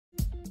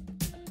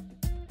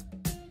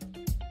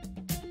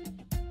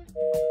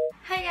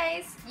Hi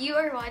guys! You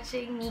are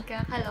watching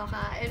Nikka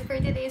Kaloka, and for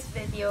today's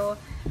video,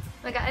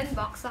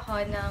 mag-unbox ako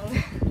ng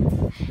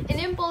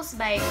in-impulse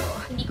buy ko.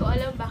 Hindi ko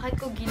alam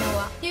bakit ko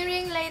ginawa. Yung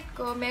ring light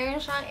ko,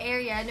 meron siyang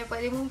area na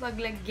pwede mong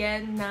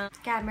paglagyan ng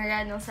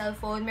camera ng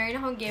cellphone.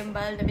 Meron akong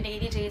gimbal na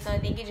binigay ni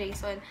Jason. Thank you,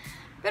 Jason.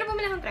 Pero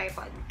bumili akong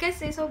tripod.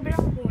 Kasi sobrang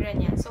mura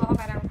niya. So ako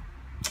parang,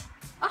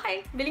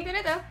 okay, biling ko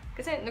na to.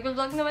 Kasi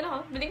nag-vlog naman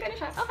ako. Biling ko na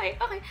siya.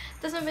 Okay.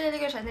 Tapos nung binili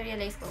ko siya,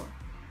 na-realize ko,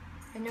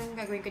 ano yung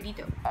gagawin ko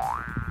dito?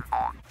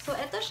 So,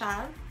 eto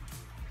siya.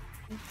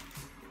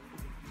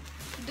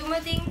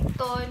 Dumating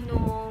to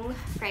nung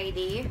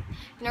Friday.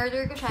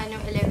 In-order ko siya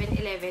nung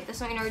 11.11.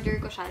 Tapos nung in-order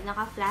ko siya,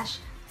 naka-flash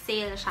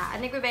sale siya.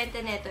 Ang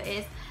nagbebenta nito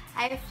is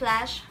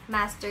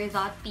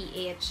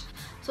iflashmaster.ph.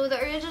 So,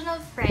 the original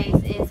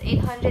price is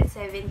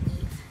 870.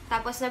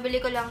 Tapos,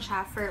 nabili ko lang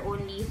siya for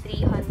only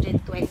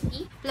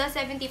 320 plus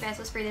 70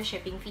 pesos for the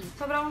shipping fee.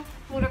 Sobrang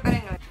mura pa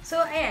rin nun.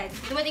 So, ayan.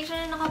 Dumating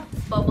siya na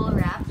naka-bubble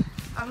wrap.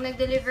 Ang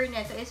nag-deliver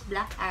nito is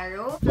Black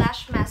Arrow.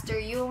 Flashmaster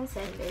yung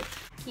sender.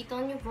 Kita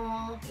niyo po.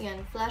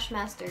 Yan,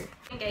 Flashmaster.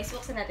 Okay guys,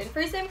 buksan natin.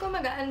 First time ko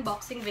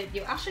mag-unboxing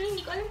video. Actually,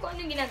 hindi ko alam kung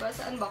anong ginagawa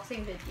sa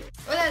unboxing video.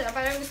 Wala lang,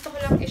 parang gusto ko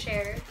lang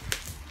i-share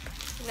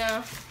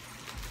na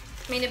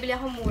may nabili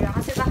akong mura.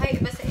 Kasi baka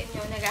iba sa inyo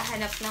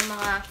naghahanap ng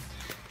mga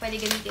pwede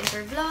gamitin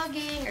for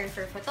vlogging or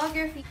for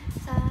photography.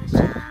 Sa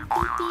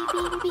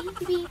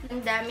Shopee.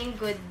 Ang daming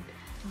good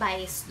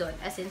buys doon.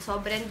 As in,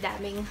 sobrang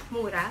daming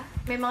mura.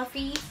 May mga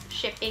free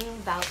shipping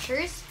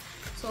vouchers.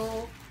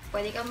 So,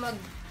 pwede kang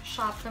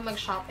mag-shop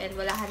and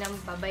wala ka nang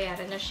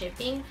babayaran na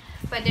shipping.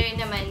 Pwede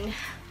rin naman,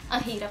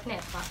 ang hirap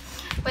na ito.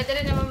 Pwede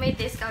rin naman may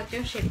discount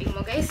yung shipping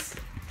mo, guys.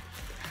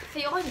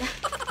 Ayoko na.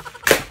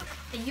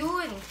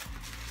 Ayun!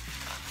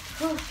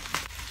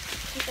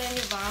 Kita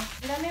niyo ba?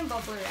 Ang daming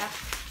bubble wrap.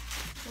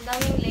 Ang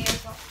daming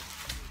layers of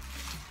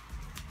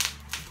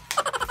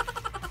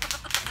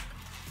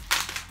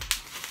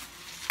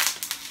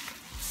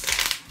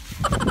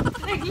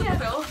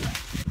naglaro.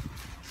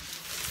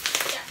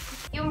 Yeah.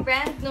 Yung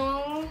brand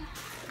nung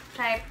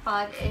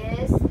tripod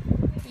is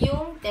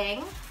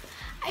Yunteng.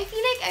 I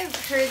feel like I've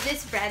heard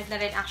this brand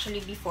na rin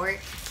actually before.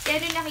 Kaya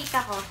rin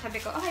nakita ko,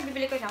 sabi ko, okay,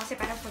 bibili ko na kasi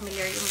parang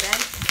familiar yung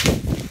brand.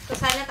 So,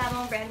 sana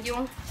tamang brand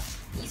yung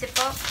isip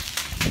ko.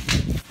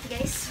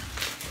 Guys,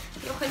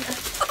 ayoko na.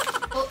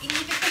 So,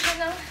 inipit ko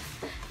siya ng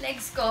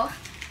legs ko.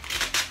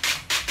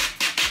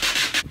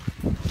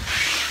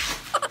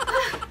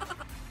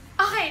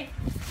 Okay.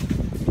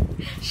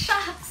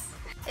 Shucks!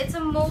 It's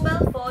a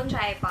mobile phone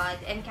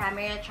tripod and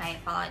camera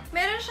tripod.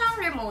 Meron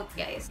siyang remote,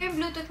 guys. Yung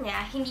Bluetooth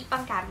niya, hindi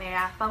pang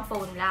camera, pang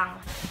phone lang.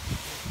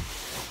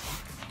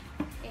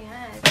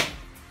 Ayan.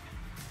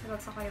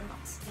 Nabagsak ko yung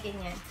box.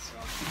 Ganyan. So,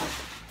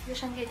 ito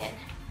siyang ganyan.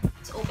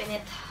 Let's open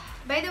it.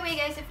 By the way,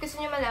 guys, if gusto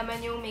niyo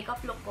malaman yung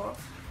makeup look ko,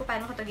 kung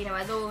paano ko ito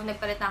ginawa, though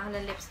nagpalit na ako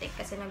ng lipstick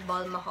kasi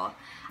nag-balm ako,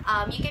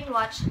 you can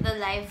watch the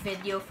live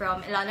video from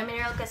Ilana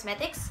Mineral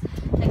Cosmetics.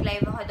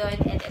 Nag-live ako doon,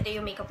 and ito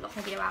yung makeup look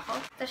na ginawa ko.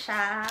 Ito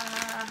siya.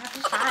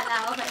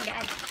 Oh my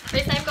god.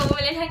 First time ko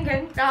bumili ng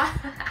ganito.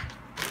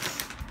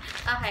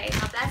 Okay,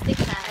 plastic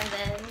siya. And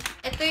then,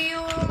 ito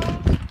yung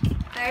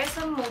para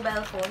sa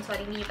mobile phone.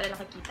 Sorry, hindi pala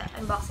nakikita.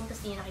 Unboxing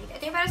kasi hindi nakikita.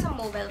 Ito yung para sa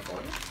mobile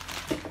phone.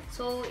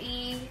 So,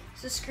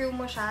 i-screw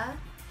mo siya.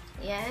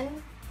 Ayan.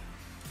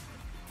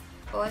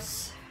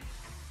 Tapos,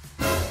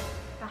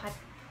 bakit?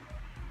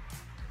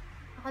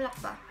 Nakalak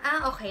ba?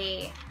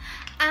 Okay.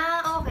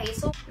 Okay.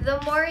 So, the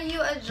more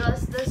you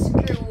adjust the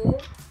screw,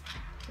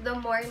 the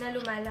more na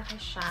lumalaki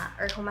siya.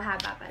 Or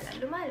humahaba pala.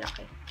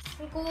 Lumalaki.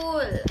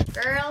 Cool.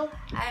 Girl,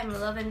 I'm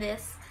loving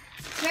this.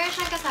 Meron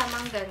siyang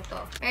kasamang ganito.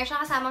 Meron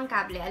siyang kasamang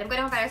kable. Alam ko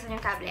naman para saan yung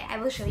kable. I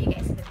will show you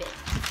guys in a bit.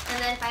 And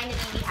then, finally,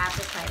 we have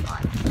the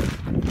tripod.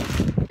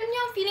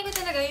 Yung feeling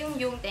ko talaga yung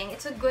Yunteng.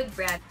 It's a good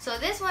brand. So,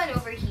 this one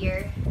over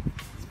here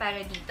is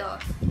para dito.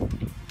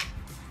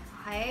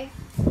 Okay?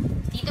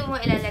 Dito mo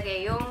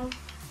ilalagay yung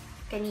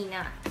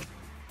kanina.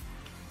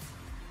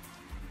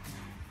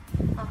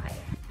 Okay.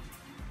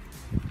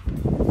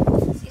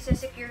 Tapos,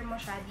 isa-secure mo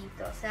siya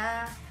dito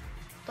sa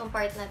tong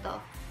part na to.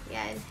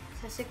 Yan.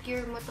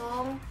 Isa-secure mo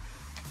tong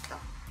ito.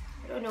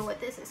 I don't know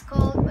what this is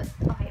called, but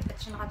okay. Ba't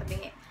siya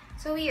nakatabingi?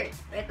 So, weird.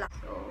 Wait lang.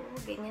 So,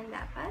 ganyan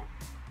dapat.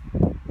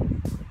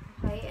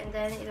 Okay, and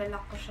then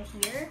ilalock ko siya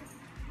here.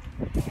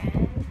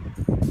 Ayan.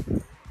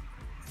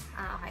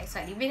 Okay,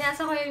 sorry.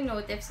 Binasa ko yung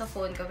notif sa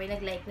phone ko. May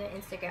nag-like na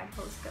Instagram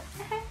post ko.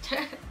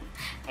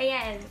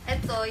 Ayan.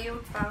 Ito yung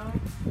pang...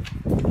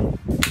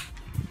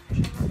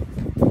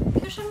 Hindi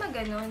ko siya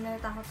mag-ano.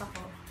 Natakot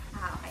ako.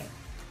 Okay.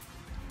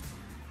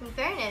 In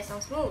fairness,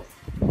 ang smooth.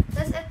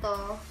 Tapos ito,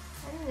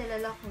 ano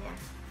nilalock niya?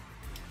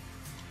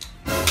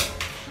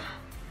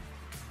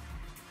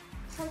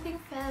 Something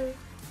fell.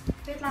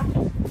 Wait lang.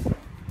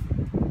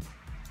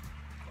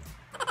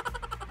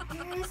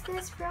 Where is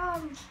this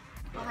from?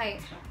 Okay.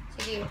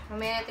 Sige.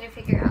 Mamaya natin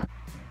figure out.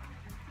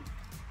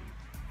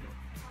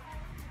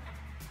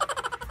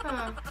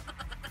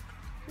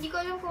 Hindi ko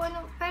alam kung ano.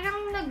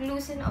 Parang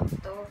nag-loosen up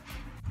to.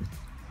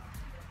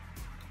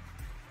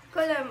 Hindi ko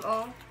alam,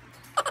 oh.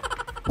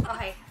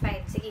 Okay,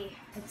 fine. Sige.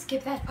 Let's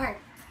skip that part.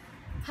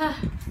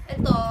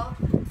 Ito,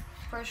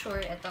 for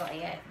sure, ito,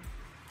 ayan.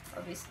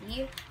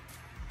 Obviously,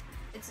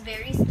 it's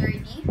very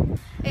sturdy.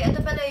 Ay, ito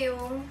pala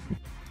yung,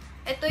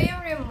 ito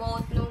yung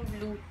remote ng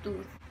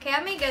Bluetooth.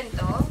 Kaya may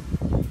ganito,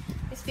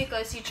 is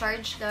because you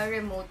charge the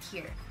remote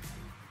here.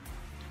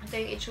 Ito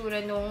yung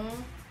itsura nung,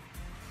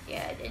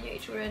 yan yung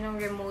itsura ng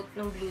remote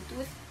ng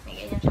Bluetooth. May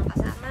ganyan siyang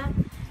kasama.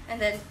 And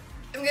then,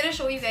 I'm gonna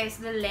show you guys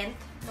the length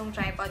ng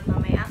tripod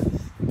mamaya.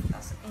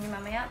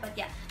 But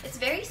yeah, it's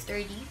very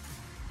sturdy.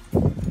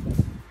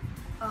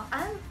 Oh,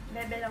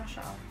 bebe lang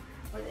siya.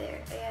 Oh,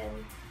 there. Ayan.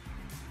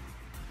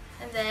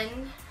 And then,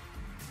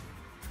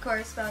 of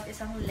course, bawat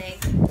isang leg,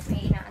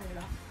 may inaano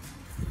lang.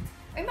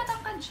 Ay,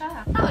 matangkad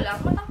siya. Tao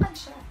lang, matangkad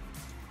siya.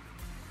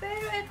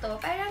 Pero ito,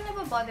 parang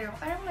nababother ko.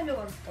 Parang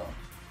maluwag to.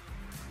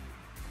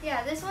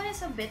 Yeah, this one is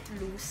a bit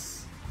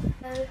loose.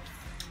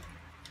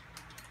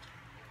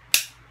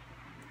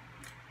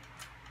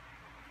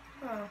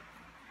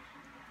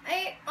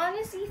 I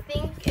honestly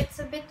think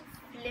it's a bit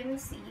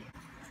flimsy.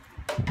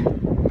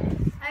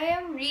 I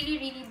am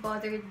really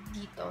bothered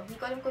dito. Hindi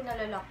ko alam kung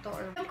nalalak to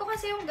or... Alam ko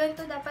kasi yung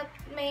ganito dapat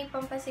may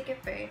pampasikip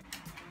eh.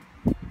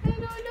 I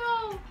don't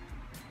know.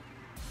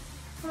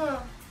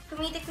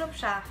 Tumitiklop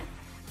siya.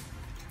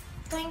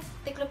 Ito yung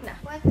tiklop na.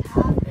 What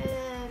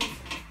happened?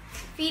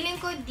 Feeling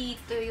ko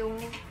dito yung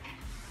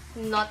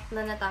knot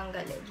na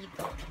natanggal eh.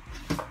 Dito.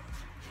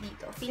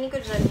 Dito. Feeling ko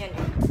dyan yun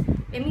eh.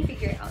 Let me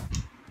figure it out.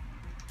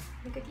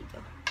 Feeling ko dito.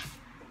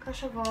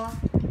 Kasya ba?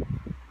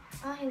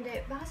 Hindi.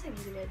 Baka sa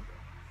gilid.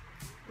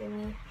 Let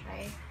me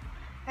try.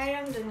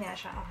 Parang dun nga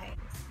siya. Okay.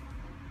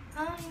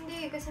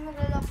 Hindi. Kasi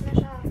maglalak na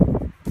siya.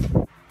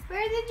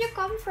 Where did you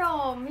come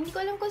from? Hindi ko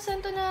alam kung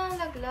saan to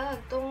nalaglag.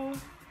 Tong...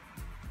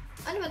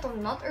 Ano ba tong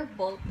knot or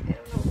bolt? I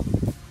don't know.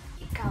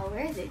 Ikaw,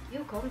 where did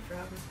you come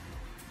from?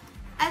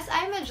 As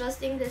I'm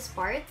adjusting this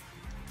part,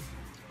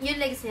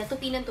 yung legs niya,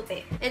 tupi ng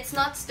tupi. It's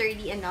not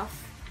sturdy enough.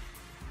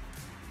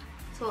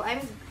 So, I'm...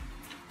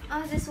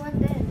 this one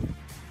then.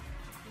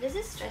 This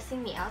is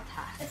stressing me out,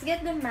 ha? Let's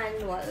get the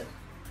manual.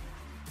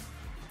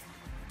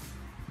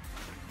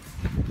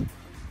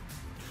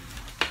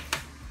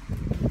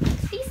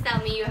 Please tell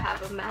me you have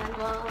a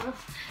manual.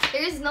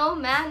 There is no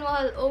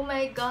manual. Oh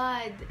my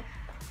god.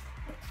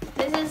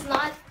 This is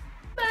not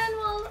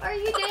manual. Are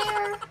you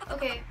there?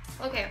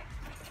 Okay.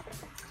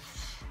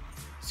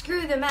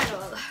 Screw the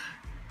manual.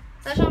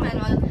 Wala siyang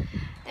manual.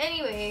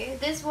 Anyway,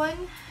 this one,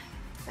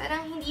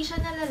 parang hindi siya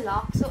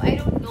nalalock. So, I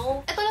don't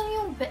know. Ito lang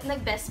yung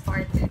nag-best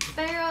part.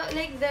 Pero,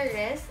 like the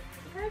rest,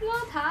 I'm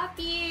not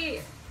happy.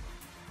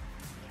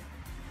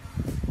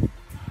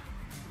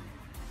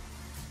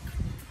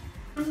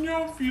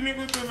 Feeling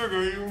ko talaga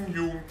yung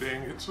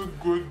Yunteng. It's a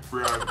good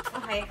brand.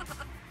 Okay.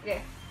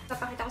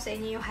 Papakita ko sa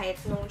inyo yung height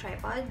ng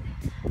tripod.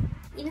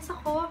 Inis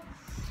ako.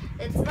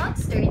 It's not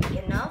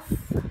sturdy enough.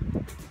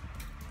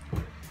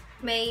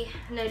 May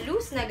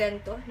na-loose na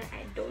ganito na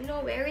I don't know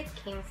where it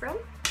came from.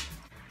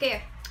 Okay,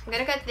 I'm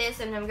gonna cut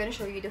this and I'm gonna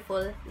show you the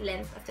full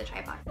length of the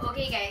tripod.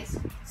 Okay guys,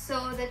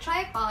 so the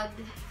tripod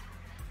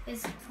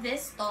is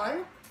this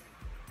tall.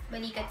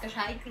 Balikat ko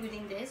siya,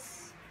 including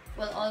this.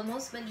 Well,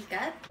 almost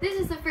balikat. This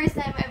is the first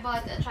time I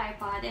bought a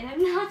tripod and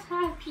I'm not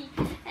happy.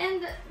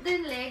 And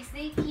the legs,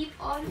 they keep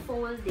on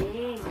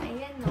folding.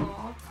 Ayan,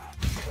 no?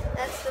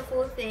 That's the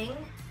full thing.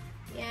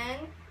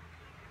 Ayan.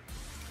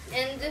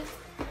 And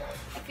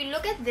if you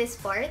look at this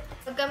part,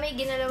 pagka may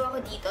ginalaw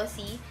ako dito,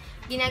 see?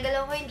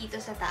 Ginagalaw ko yung dito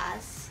sa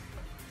taas.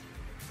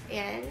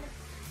 Ayan.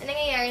 Ang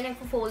nangyayari,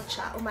 nagpo-fold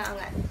siya,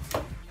 umaangat.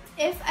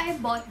 If I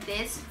bought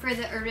this for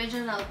the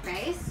original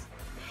price,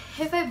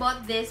 if I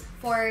bought this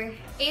for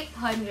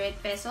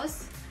 800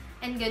 pesos,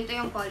 and ganito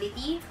yung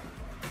quality,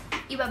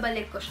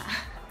 ibabalik ko siya.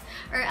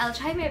 Or I'll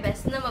try my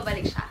best na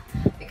mabalik siya.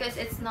 Because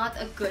it's not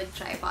a good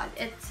tripod.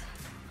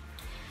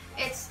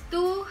 It's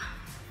too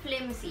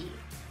flimsy.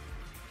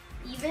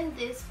 Even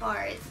this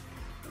part,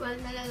 well,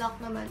 nalalock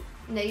naman.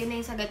 Hindi, yun na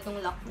yung sagat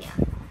ng lock niya.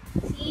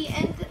 See?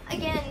 And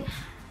again,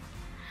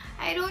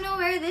 I don't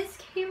know where this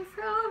came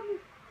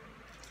from.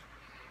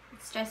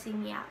 It's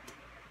stressing me out.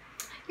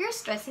 You're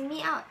stressing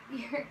me out.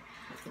 You're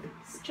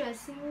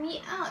stressing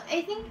me out. I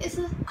think it's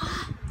a...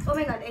 oh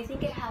my god, I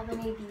think I have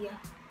an idea.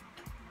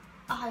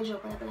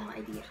 Joke na pala ang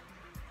idea.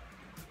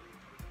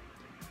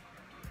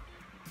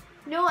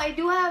 No, I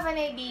do have an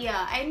idea.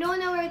 I know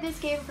now where this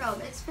came from.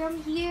 It's from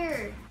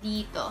here.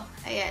 Dito.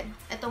 Ayan.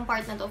 Itong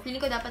part na to.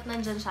 Feeling ko dapat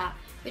nandyan siya.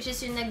 Which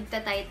is yung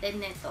nagta-tighten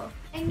nito.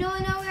 I know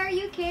now where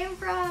you came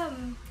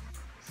from.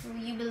 So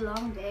you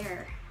belong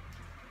there.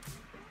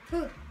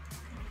 Whew.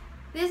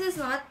 This is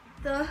not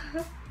the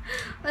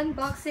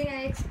unboxing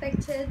I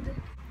expected.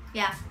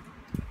 Yeah.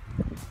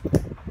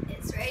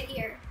 It's right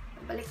here.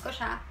 Balik ko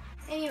siya.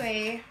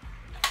 Anyway.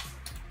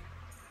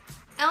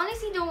 I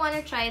honestly don't want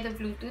to try the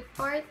Bluetooth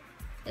part.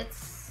 It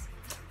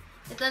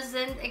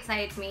doesn't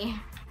excite me,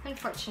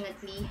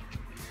 unfortunately.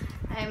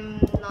 I'm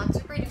not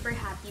super duper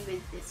happy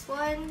with this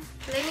one.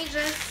 Let me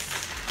just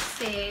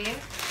say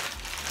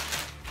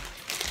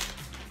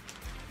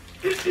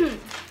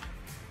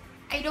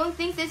I don't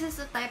think this is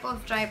the type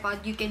of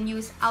tripod you can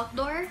use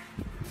outdoor.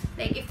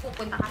 Like, if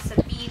pupunta ka sa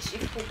beach,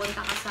 if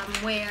pupunta ka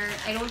somewhere,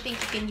 I don't think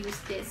you can use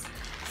this.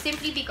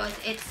 Simply because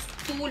it's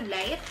too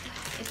light,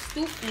 it's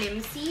too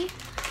flimsy,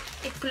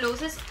 it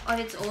closes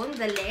on its own,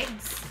 the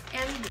legs,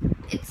 and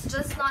it's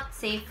just not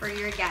safe for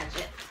your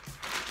gadget.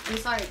 I'm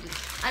sorry.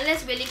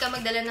 Unless willing ka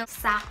magdala ng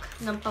sack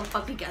ng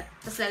pampabigat,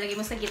 tapos lalagay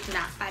mo sa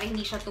gitna para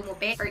hindi siya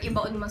tumupi, or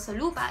ibaon mo sa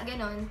lupa,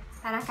 ganon.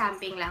 Parang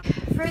camping lang.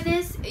 For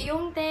this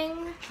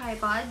Yunteng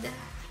tripod,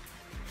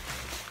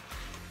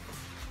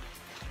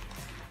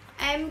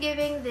 I'm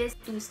giving this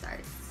 2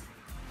 stars.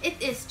 It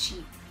is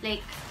cheap.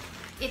 Like,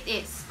 it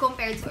is.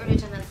 Compared to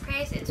original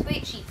price, it's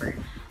way cheaper.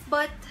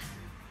 But,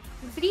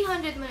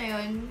 300 mo na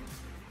yun,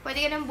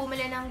 pwede ka nang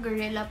bumili ng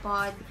Gorilla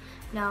Pod,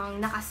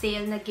 ng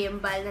naka-sale na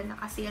gimbal, na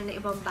naka-sale na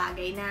ibang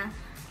bagay na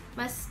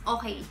mas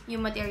okay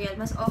yung material,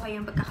 mas okay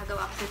yung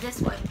pagkakagawa ko. So, this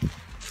one,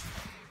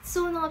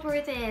 so not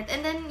worth it.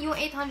 And then, yung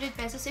 800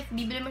 pesos, if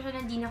bibili mo siya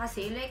na di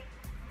naka-sale, like,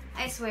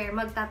 I swear,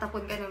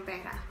 magtatapon ka ng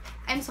pera.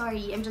 I'm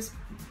sorry, I'm just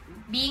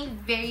being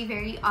very,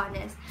 very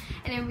honest.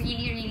 And I'm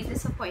really, really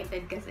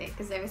disappointed kasi,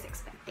 because I was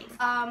expecting.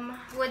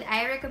 Would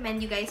I recommend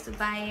you guys to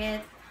buy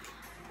it?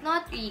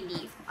 Not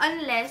really.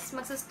 Unless,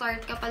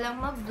 magsa-start ka palang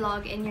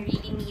mag-vlog and you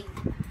really need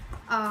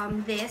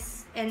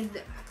this, and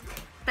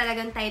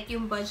talagang tight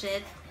yung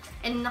budget,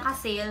 and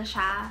naka-sale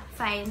siya,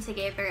 fine,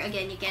 sige. Pero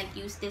again, you can't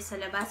use this sa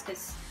labas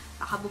because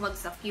baka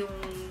bumagsak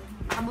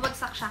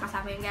siya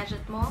kasama yung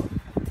gadget mo.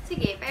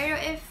 Sige, pero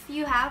if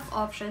you have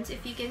options,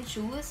 if you can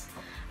choose,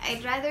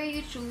 I'd rather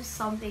you choose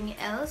something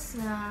else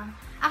na...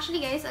 Actually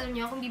guys, alam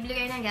nyo, kung bibili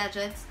kayo ng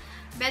gadgets,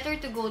 better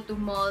to go to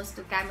malls,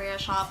 to camera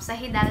shops, sa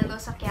Hidalgo,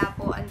 sa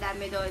Quiapo, ang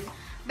dami doon.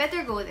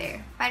 Better go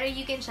there, para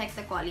you can check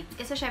the quality.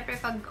 Kasi syempre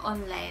pag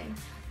online,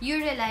 you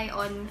rely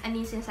on ano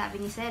yung sinasabi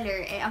ni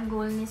seller. Eh, ang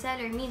goal ni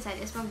seller minsan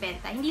is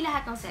magbenta. Hindi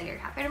lahat ng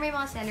seller ha, pero may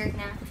mga seller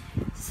na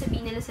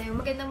sasabihin nila sa'yo,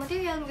 magandang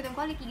material, magandang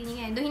quality,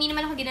 ganyan. Though hindi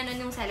naman ako ginanon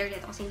yung seller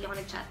dito kasi hindi ako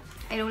nag-chat.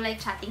 I don't like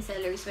chatting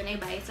sellers when I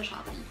buy it sa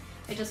Shopee.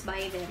 I just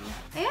buy them.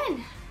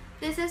 Ayan!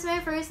 This is my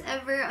first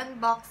ever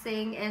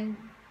unboxing and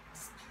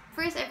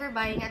first ever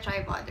buying a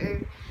tripod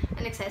or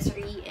an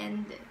accessory,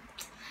 and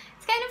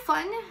it's kind of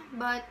fun,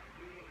 but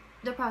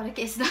the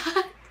product is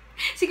not.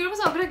 Siguro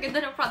sobrang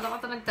ganda ng product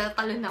ko,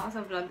 nagtatalon na ako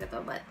sa vlog na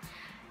to, but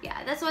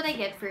yeah, that's what I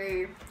get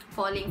for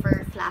falling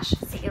for flash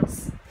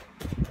sales.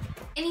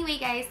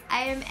 Anyway guys,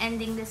 I am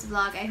ending this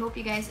vlog. I hope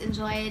you guys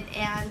enjoyed,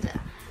 and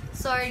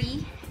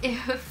sorry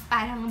if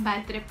parang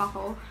bad trip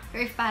ako or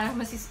if parang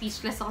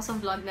masi-speechless ako sa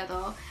vlog na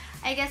to.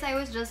 I guess I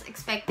was just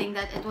expecting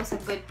that it was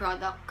a good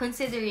product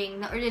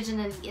considering na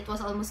originally it was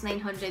almost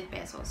 900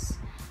 pesos.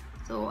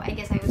 So I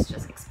guess I was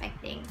just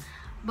expecting.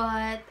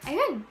 But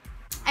ayun,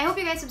 I hope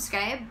you guys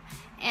subscribe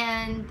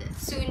and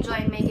soon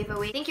join my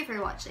giveaway. Thank you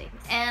for watching,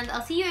 and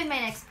I'll see you in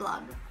my next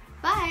vlog.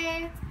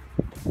 Bye!